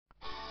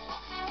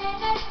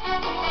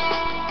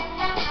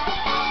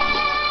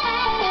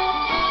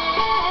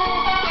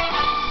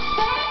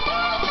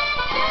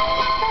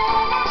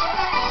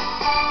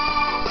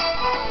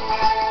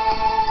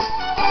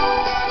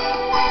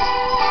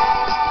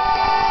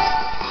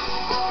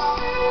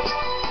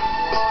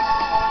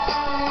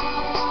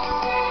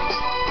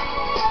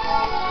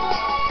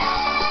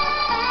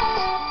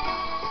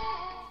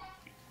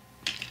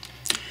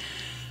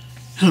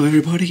Hello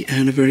everybody,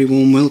 and a very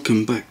warm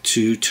welcome back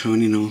to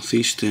Tony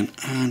Northeastern,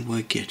 and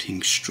we're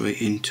getting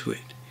straight into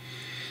it.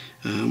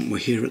 We're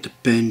here at the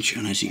bench,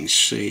 and as you can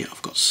see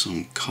I've got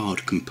some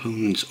card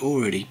components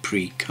already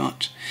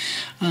pre-cut,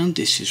 and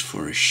this is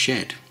for a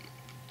shed.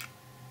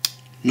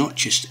 Not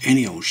just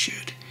any old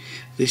shed,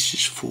 this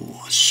is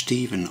for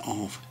Stephen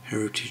of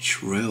Heritage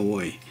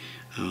Railway.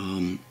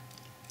 A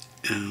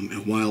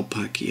while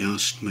back he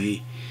asked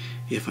me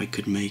if I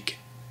could make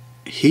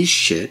his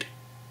shed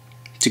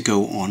to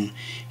go on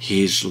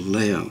his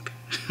layout.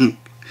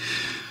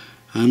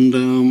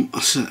 And I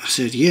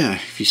said, yeah,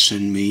 if you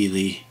send me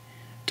the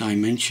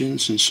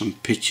dimensions and some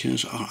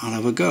pictures, I'll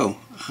have a go.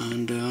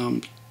 And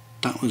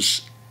that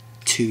was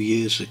 2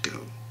 years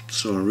ago,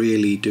 so I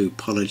really do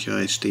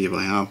apologise, Steve.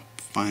 I am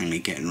finally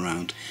getting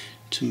around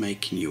to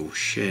making your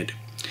shed,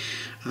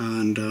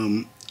 and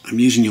I'm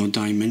using your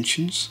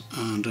dimensions,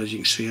 and as you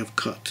can see I've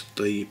cut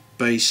the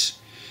base,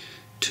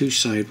 2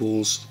 side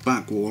walls, the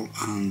back wall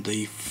and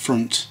the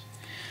front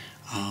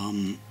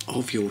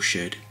of your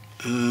shed.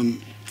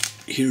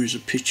 Here is a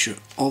picture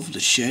of the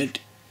shed.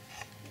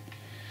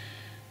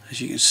 As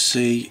you can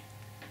see,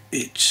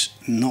 it's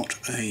not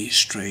a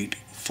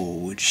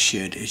straightforward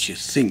shed as you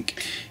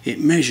think. It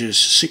measures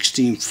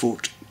 16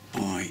 foot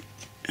by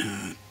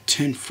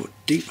 10 foot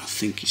deep, I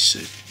think he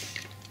said.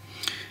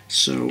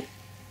 So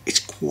it's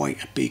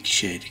quite a big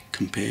shed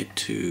compared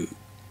to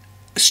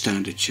a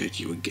standard shed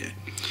you would get.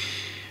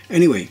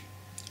 Anyway,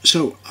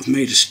 so I've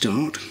made a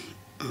start.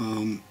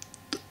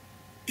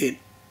 It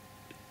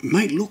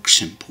might look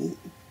simple,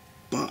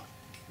 but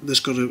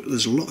there's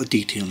a lot of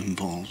detail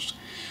involved.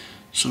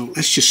 So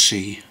let's just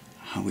see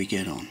how we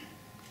get on.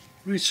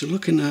 Right, so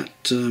looking at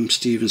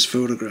Stephen's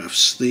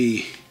photographs,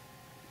 the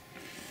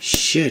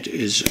shed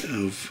is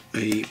of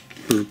a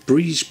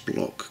breeze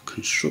block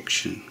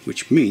construction,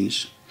 which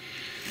means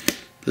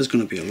there's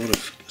going to be a lot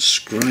of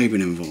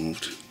scribing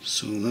involved.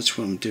 So that's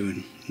what I'm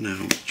doing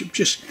now.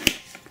 Just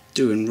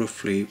doing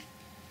roughly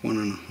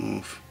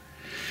 1.5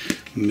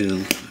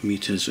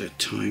 millimeters at a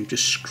time,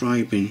 just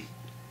scribing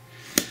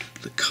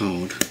the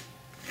card,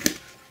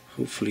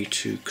 hopefully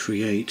to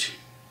create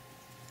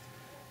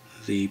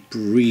the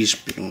breeze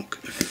block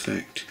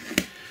effect.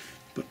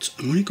 But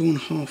I'm only going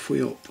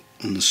halfway up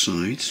on the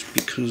sides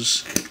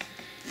because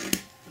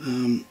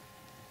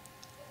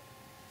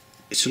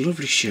it's a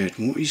lovely shed,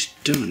 and what he's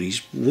done,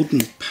 he's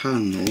wooden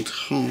panelled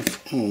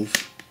half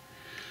of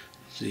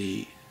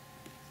the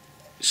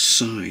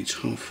sides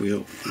halfway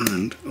up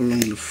and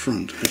along the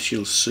front, as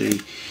you'll see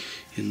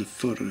in the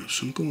photo.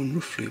 So I'm going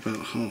roughly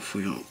about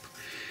halfway up,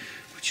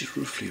 which is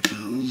roughly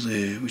about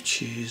there,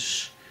 which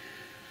is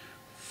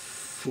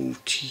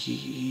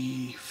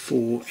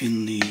 44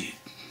 in the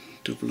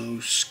O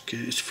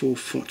scale. It's 4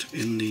 foot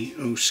in the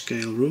O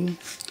scale rule.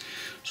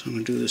 So I'm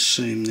going to do the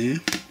same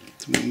there.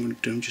 So what I'm going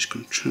to do, I'm just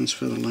going to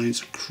transfer the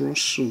lines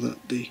across so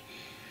that the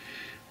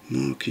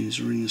markings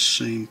are in the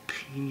same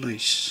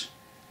place.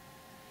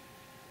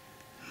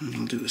 And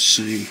I'll do the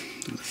same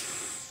with the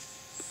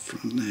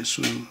front there,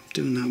 so I'm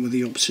doing that with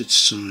the opposite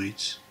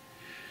sides,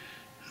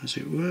 as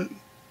it were.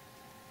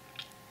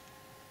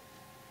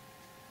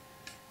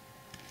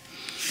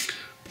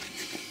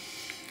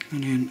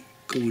 And then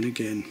going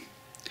again.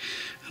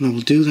 And I will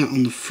do that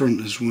on the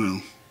front as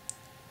well.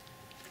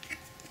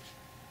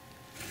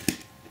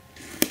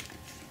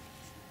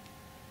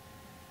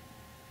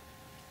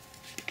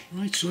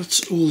 Right, so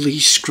that's all the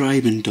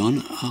scribing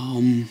done.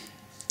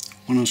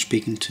 When I was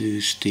speaking to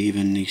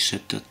Stephen, he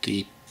said that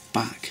the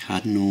back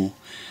had no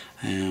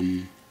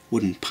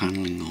wooden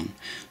panelling on,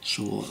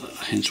 so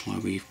hence why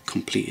we've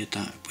completed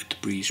that with the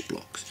breeze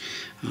blocks.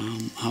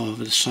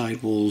 However, the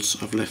side walls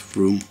I've left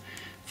room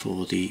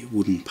for the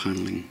wooden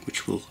panelling,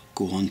 which we'll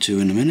go on to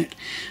in a minute.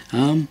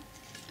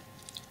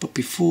 But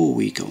before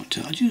we go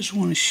into it, I just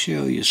want to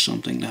show you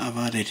something that I've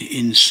added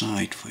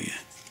inside for you.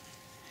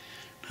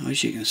 Now,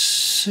 as you can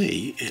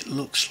see, it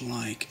looks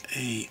like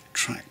a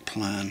track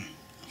plan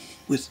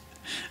with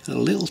a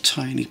little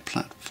tiny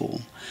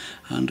platform,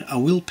 and I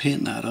will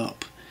paint that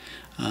up.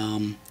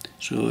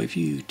 So if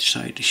you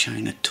decide to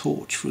shine a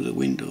torch through the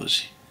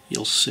windows,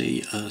 you'll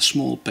see a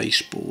small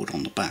baseboard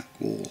on the back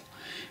wall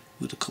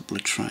with a couple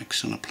of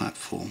tracks and a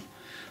platform.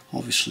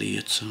 Obviously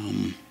it's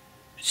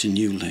a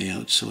new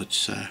layout, so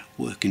it's a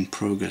work in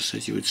progress,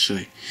 as you would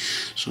say.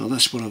 So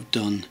that's what I've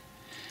done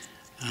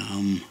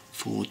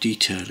for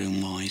detailing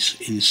wise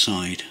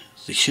inside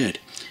the shed.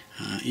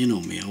 You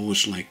know me, I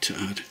always like to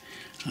add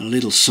a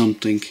little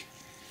something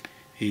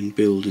in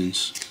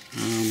buildings.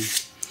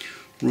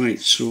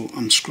 Right, so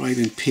I'm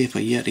scribing paper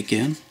yet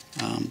again.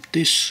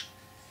 This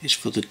is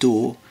for the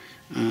door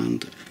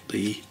and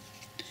the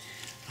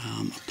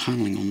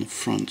panelling on the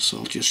front, so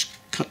I'll just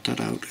cut that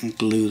out and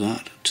glue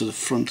that to the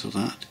front of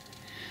that,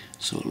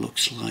 so it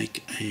looks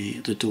like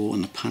the door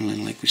and the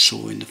panelling like we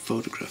saw in the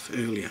photograph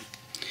earlier.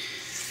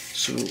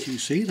 So you can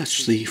see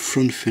that's the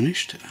front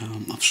finished.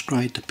 I've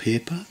scribed the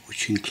paper,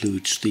 which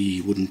includes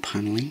the wooden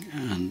panelling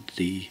and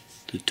the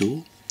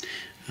door,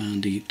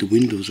 and the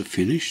windows are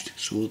finished,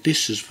 so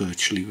this is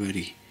virtually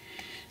ready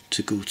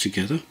to go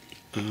together.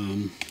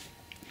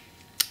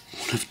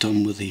 what I've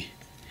done with the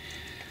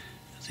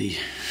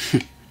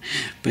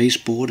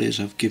baseboard is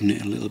I've given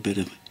it a little bit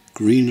of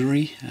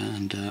greenery,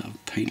 and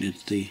I've painted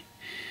the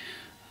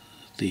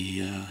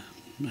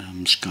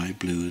sky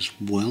blue as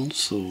well.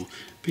 So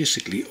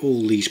basically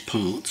all these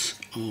parts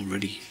are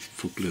ready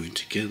for gluing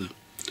together.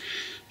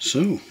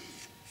 So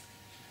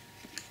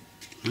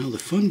now the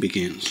fun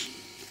begins.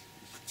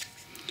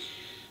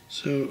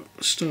 So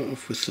I'll start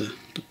off with the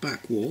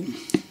back wall.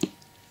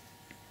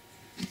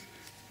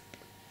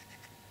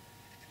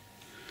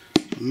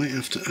 I might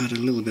have to add a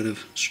little bit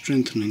of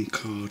strengthening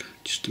card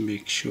just to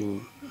make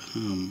sure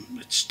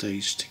it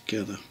stays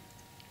together.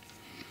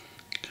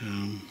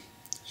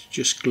 It's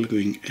just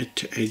gluing edge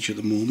to edge at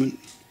the moment.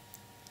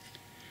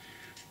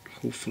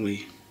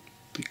 Hopefully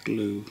the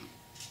glue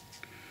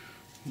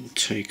will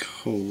take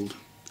hold.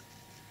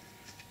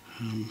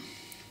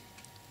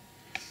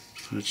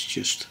 So it's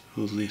just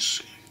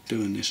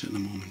doing this at the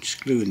moment,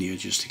 just gluing the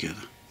edges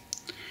together.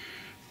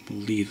 We'll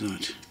leave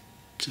that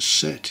to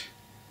set.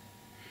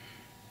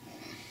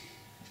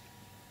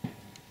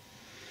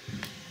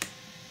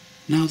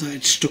 Now that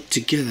it's stuck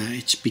together,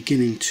 it's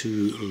beginning to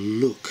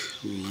look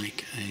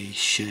like a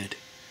shed.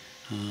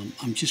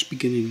 I'm just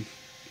beginning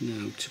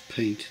now to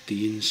paint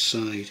the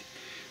inside.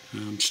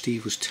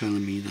 Steve was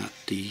telling me that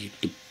the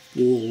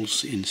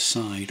walls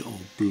inside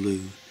are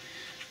blue,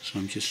 so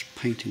I'm just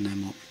painting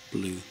them up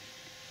blue.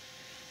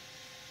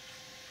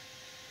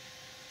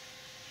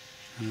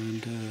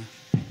 And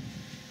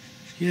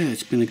yeah,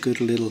 it's been a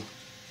good little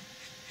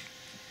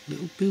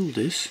build.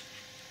 This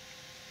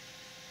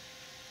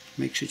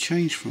makes a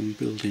change from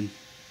building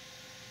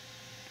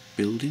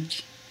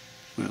buildings.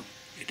 Well,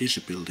 it is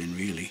a building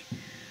really,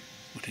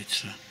 but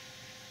it's a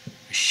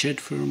shed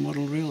for a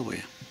model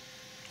railway,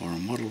 or a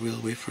model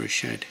railway for a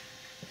shed.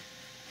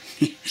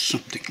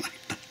 Something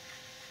like that.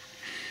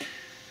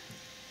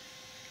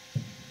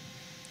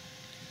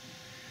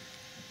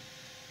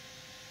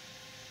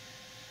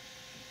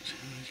 So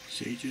as you can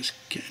see, just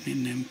getting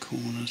in them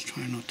corners,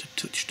 trying not to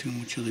touch too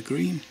much of the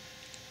green.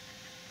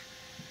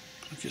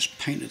 I've just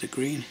painted the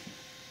green.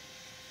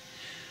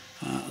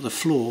 The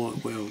floor,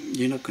 well,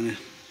 you're not going to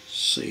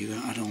see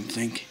that, I don't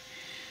think,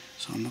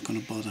 so I'm not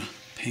going to bother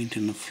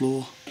painting the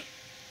floor,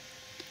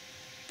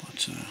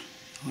 but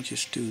I'll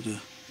just do the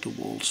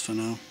walls for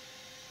now.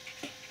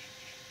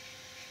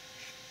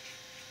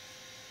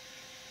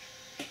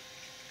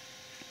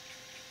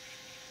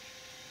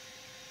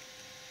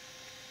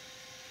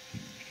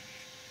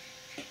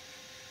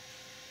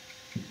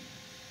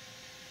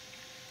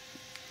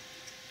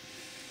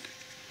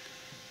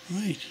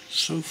 Right,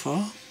 so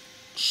far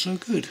so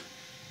good.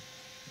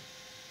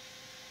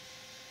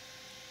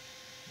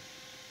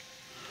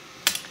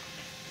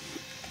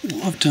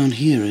 What I've done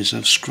here is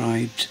I've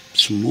scribed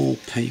some more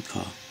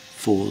paper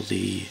for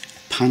the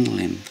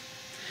panelling,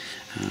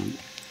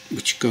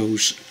 which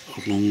goes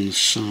along the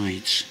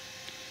sides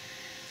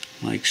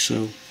like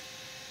so,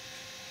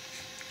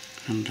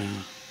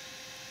 and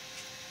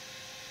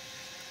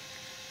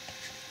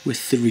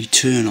with the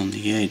return on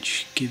the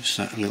edge gives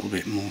that a little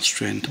bit more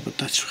strength, but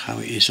that's how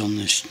it is on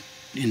this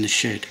in the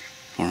shed,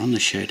 or on the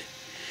shed.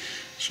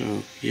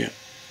 So yeah,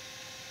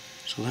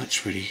 so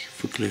that's ready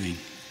for gluing.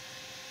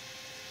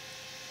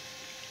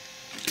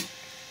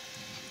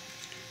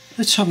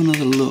 Let's have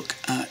another look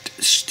at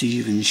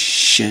Stephen's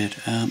shed.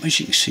 As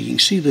you can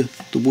see the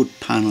wood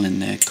panel in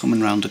there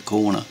coming around the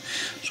corner.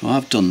 So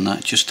I've done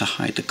that just to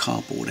hide the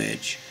cardboard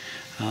edge.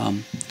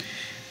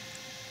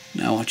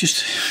 Now I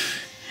just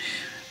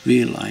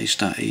realised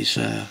that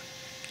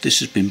this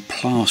has been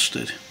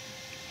plastered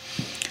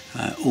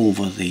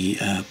over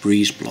the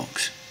breeze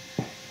blocks.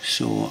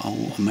 So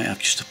I might have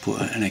just to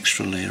put an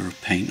extra layer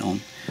of paint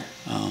on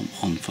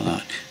for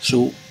that.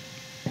 So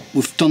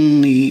we've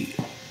done the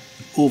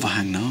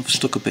overhang now. I've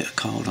stuck a bit of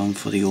card on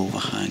for the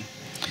overhang,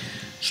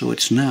 so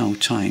it's now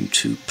time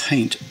to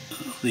paint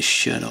this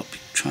shed up,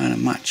 trying to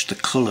match the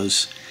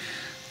colours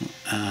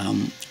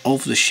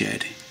of the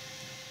shed.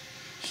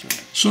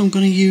 So I'm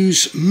going to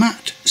use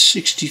matte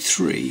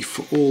 63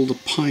 for all the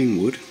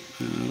pine wood.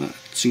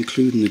 That's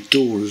including the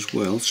door as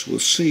well, so we'll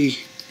see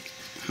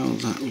how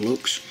that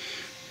looks.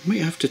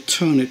 Might have to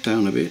tone it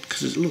down a bit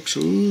because it looks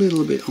a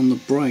little bit on the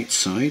bright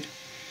side,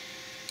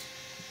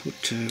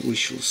 but we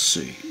shall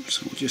see.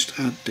 So we'll just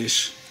add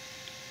this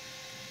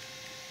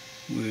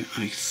where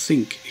I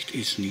think it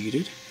is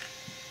needed,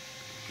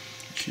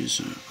 which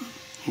is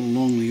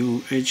along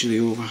the edge of the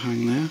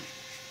overhang there.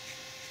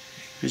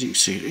 As you can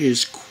see, it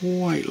is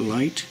quite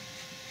light,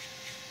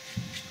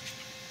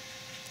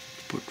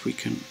 but we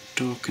can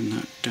darken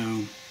that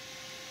down.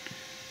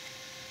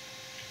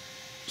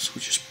 So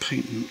we're just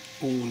painting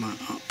all that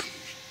up,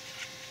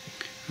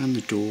 and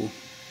the door,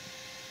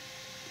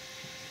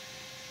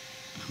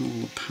 and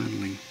all the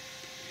panelling.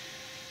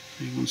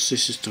 And once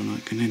this is done,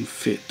 I can then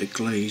fit the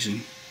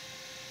glazing.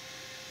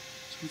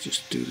 So I'll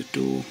just do the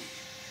door,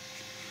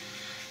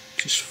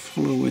 just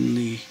following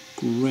the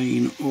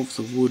grain of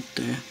the wood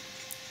there,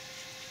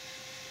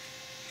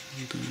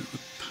 and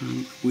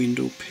the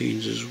window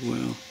panes as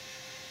well.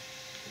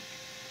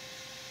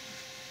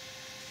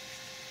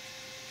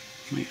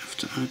 Might have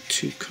to add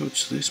 2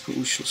 coats to this, but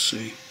we shall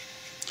see.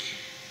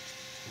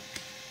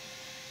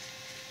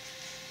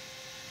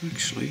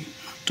 Actually,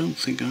 I don't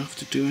think I have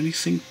to do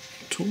anything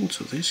at all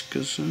to this,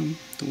 because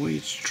the way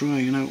it's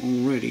drying out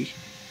already,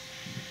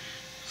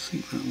 I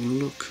think that will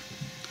look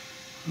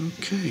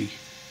okay.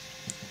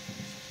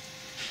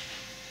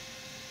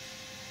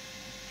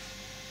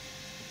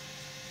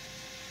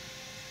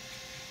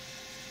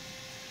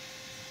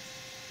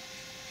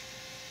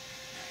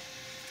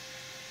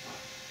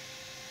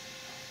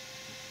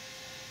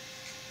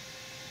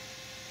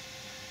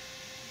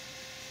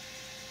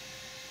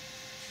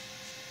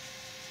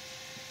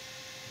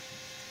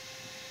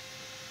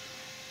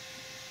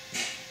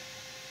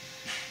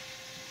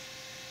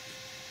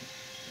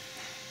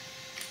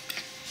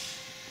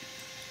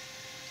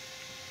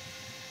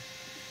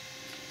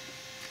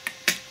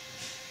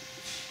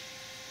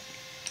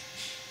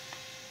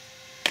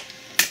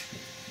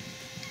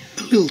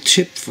 Little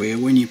tip for you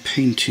when you're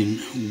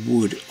painting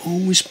wood: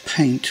 always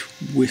paint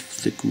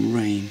with the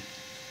grain,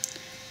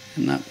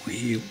 and that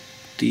way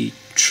the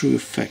true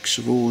effects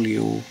of all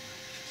your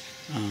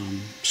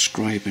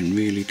scribing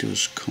really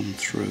does come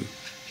through.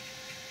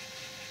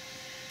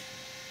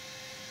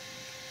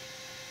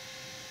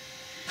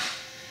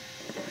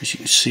 As you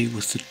can see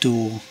with the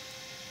door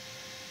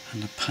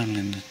and the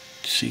panelling,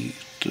 see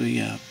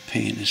the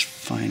paint is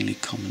finally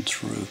coming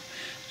through,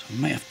 so I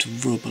may have to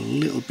rub a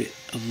little bit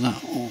of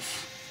that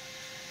off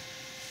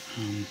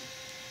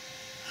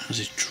as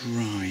it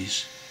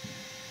dries.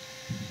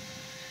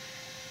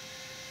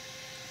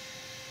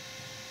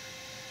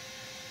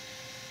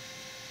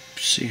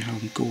 See how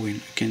I'm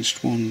going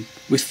against one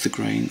with the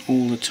grain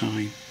all the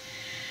time,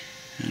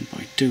 and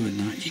by doing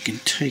that you can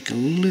take a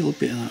little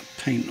bit of that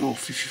paint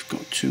off if you've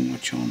got too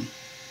much on.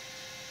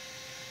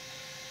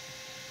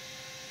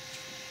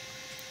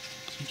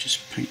 So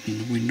just painting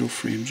the window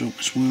frames up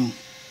as well.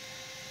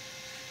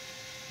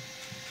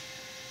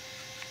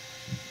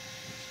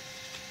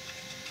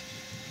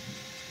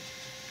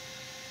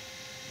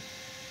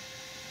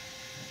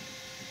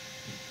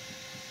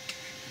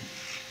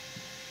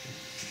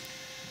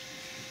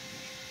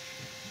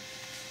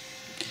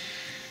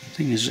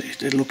 Thing is,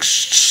 it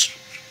looks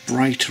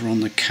brighter on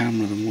the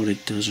camera than what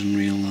it does in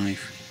real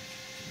life.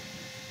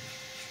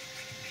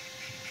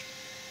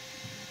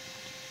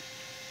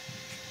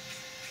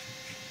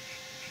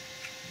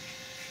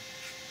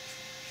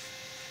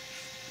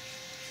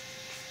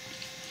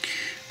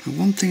 Now,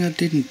 one thing I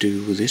didn't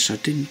do with this, I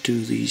didn't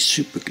do the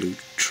super glue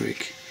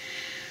trick,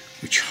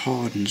 which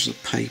hardens the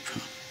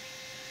paper.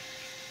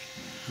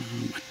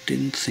 I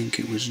didn't think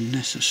it was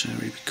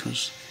necessary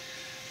because,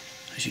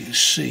 as you can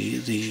see,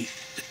 the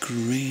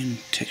green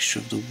texture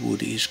of the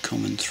wood is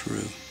coming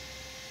through.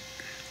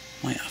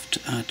 Might have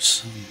to add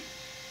some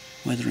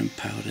weathering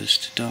powders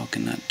to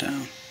darken that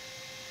down.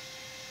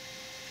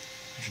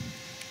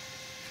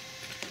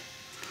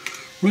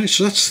 Right,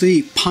 so that's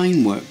the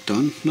pine work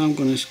done. Now I'm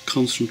going to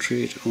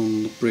concentrate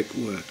on the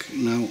brickwork.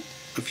 Now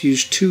I've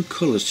used 2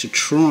 colours to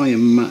try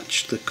and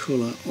match the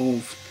colour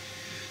of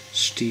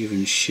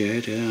Stephen's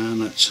shed,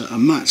 and that's a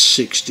matte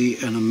 60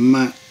 and a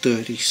matte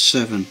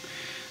 37.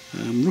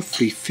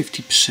 Roughly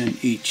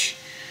 50% each,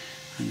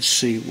 and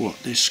see what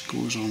this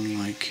goes on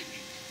like.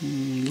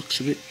 Looks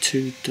a bit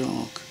too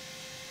dark.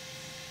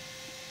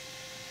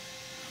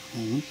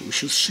 But we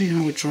shall see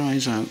how it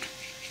dries out.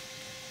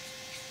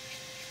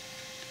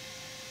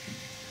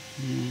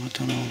 I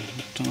don't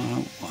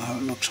know how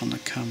it looks on the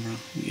camera.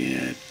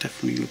 Yeah, it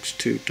definitely looks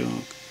too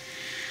dark.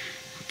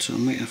 But I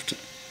might have to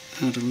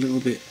add a little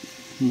bit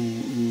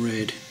more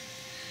red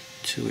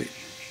to it.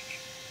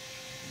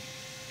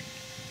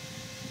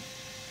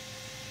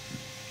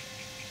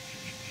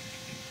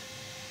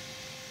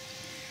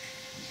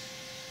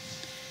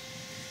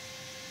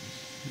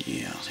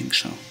 Yeah, I think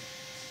so.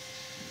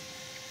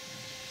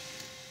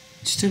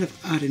 Instead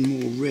of adding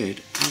more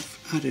red, I've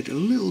added a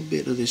little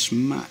bit of this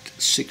matte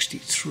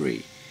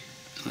 63,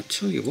 and I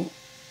tell you what,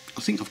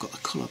 I think I've got the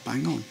colour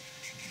bang on.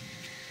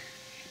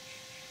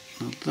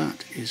 Now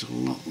that is a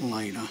lot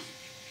lighter.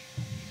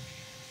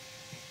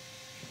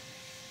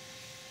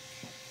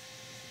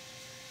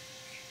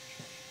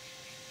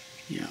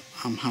 Yeah,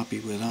 I'm happy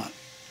with that.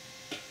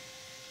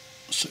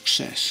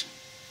 Success.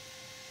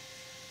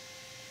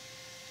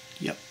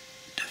 Yep,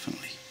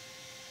 definitely.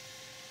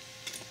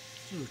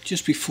 So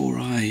just before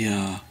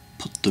I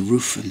put the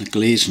roof and the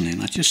glazing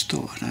in, I just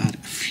thought I'd add a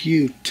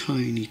few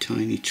tiny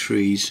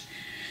trees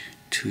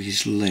to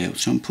his layout.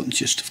 So I'm putting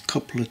just a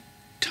couple of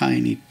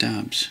tiny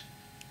dabs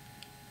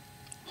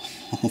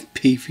of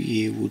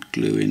PVA wood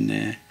glue in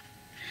there,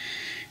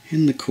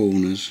 in the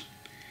corners,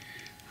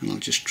 and I'll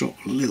just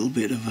drop a little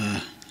bit of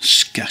a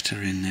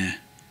scatter in there,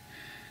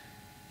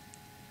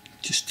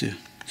 just to,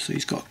 so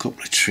he's got a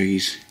couple of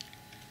trees.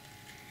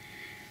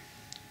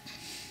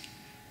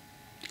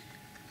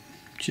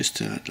 Just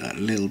to add that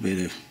little bit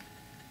of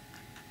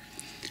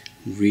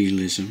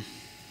realism.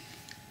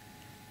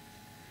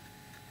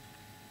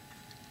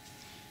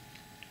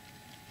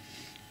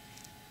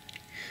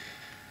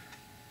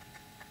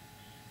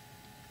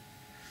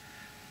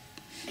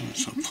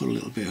 So I'll put a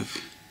little bit of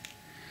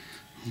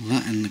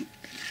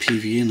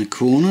PVA in the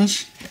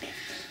corners.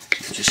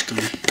 I'm just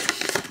going to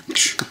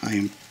try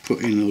and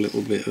put in a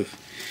little bit of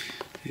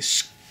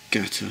this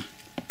scatter,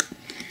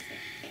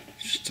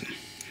 just to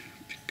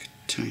pick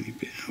a tiny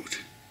bit out.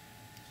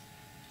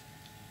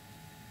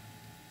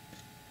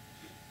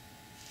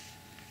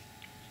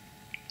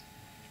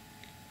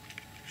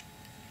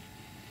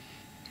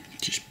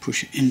 Just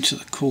push it into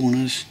the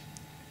corners.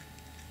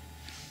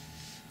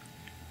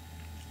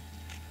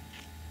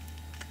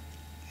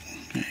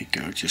 There you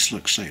go, it just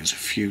looks like there's a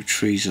few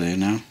trees there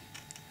now.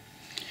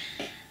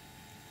 I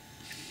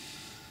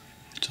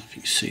don't know if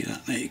you can see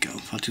that. There you go.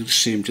 I'll do the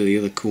same to the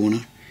other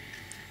corner.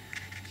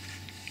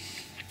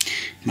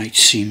 Might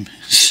seem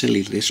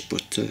silly this,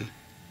 but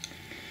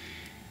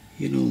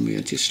you know me,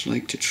 I just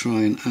like to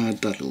try and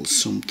add that little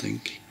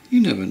something. You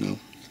never know.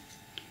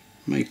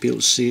 Might be able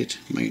to see it,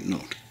 might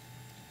not.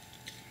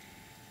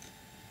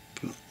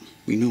 But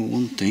we know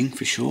one thing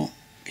for sure,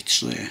 it's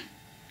there.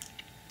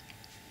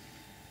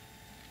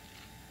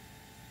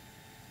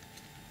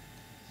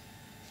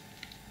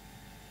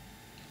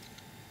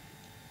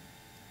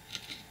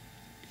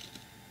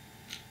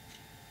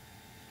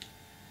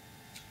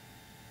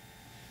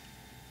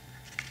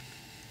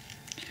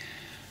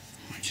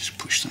 Just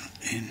push that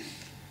in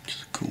to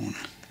the corner.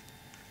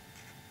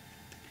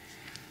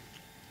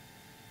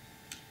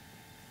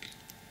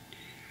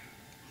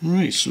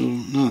 Right, so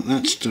now that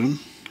that's done,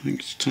 I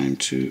think it's time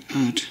to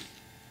add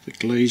the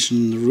glaze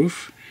on the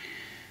roof,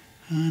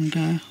 and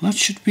that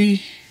should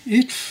be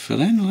it for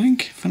then, I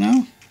think, for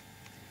now.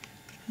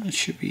 That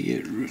should be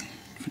it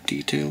for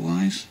detail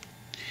wise.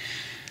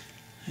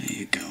 There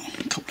you go,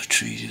 a couple of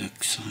trees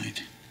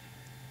outside.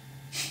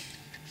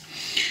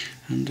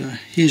 And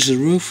here's the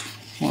roof.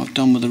 What I've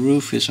done with the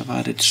roof is I've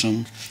added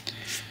some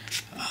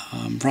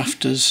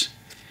rafters,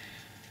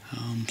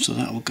 so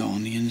that will go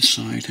on the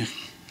inside,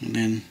 and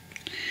then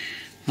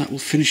that will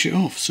finish it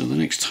off. So the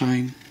next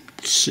time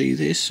we'll see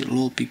this, it'll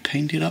all be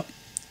painted up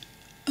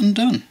and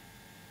done.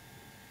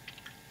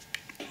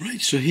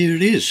 Right, so here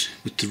it is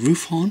with the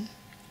roof on,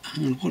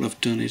 and what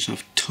I've done is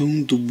I've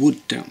toned the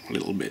wood down a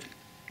little bit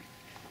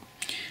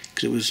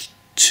because it was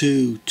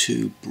too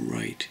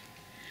bright,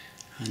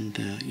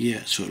 and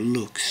yeah, so it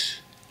looks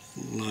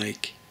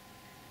like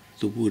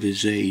the wood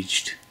is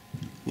aged.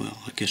 Well,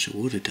 I guess it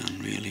would have done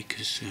really,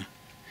 because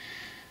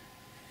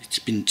it's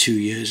been 2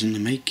 years in the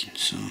making.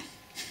 So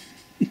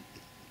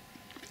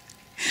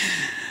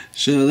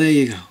there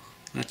you go,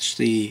 that's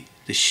the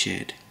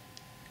shed,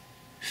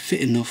 fit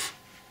enough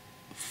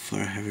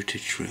for a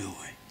heritage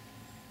railway.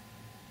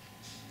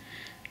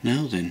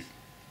 Now then,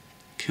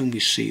 can we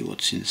see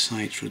what's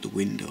inside through the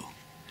window?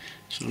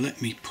 So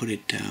let me put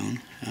it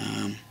down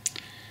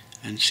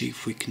and see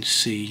if we can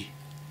see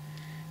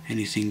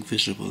anything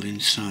visible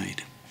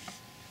inside.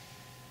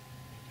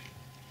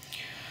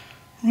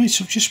 Right,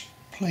 so I've just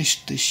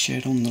placed this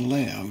shed on the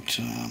layout,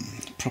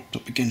 propped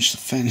up against the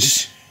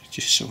fence,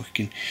 just so we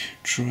can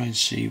try and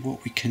see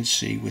what we can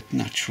see with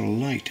natural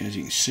light. As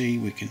you can see,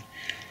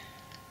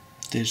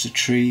 there's the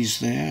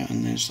trees there,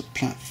 and there's the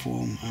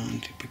platform,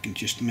 and we can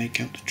just make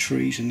out the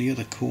trees in the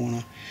other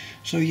corner.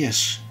 So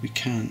yes, we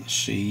can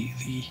see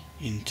the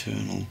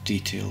internal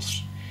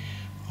details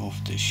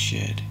of this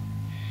shed.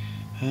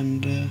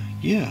 And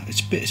yeah,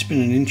 it's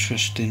been an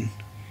interesting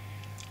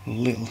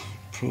little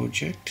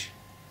project,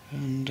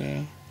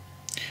 and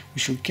we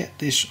shall get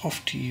this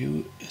off to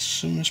you as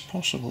soon as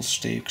possible,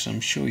 Steve, because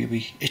I'm sure you'll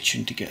be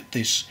itching to get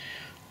this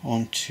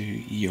onto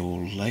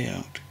your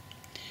layout.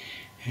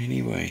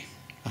 Anyway,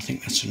 I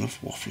think that's enough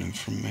waffling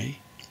from me.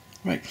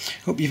 Right,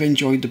 hope you've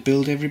enjoyed the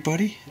build,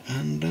 everybody,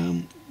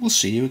 and we'll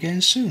see you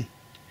again soon.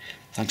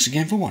 Thanks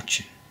again for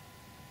watching.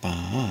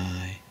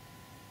 Bye.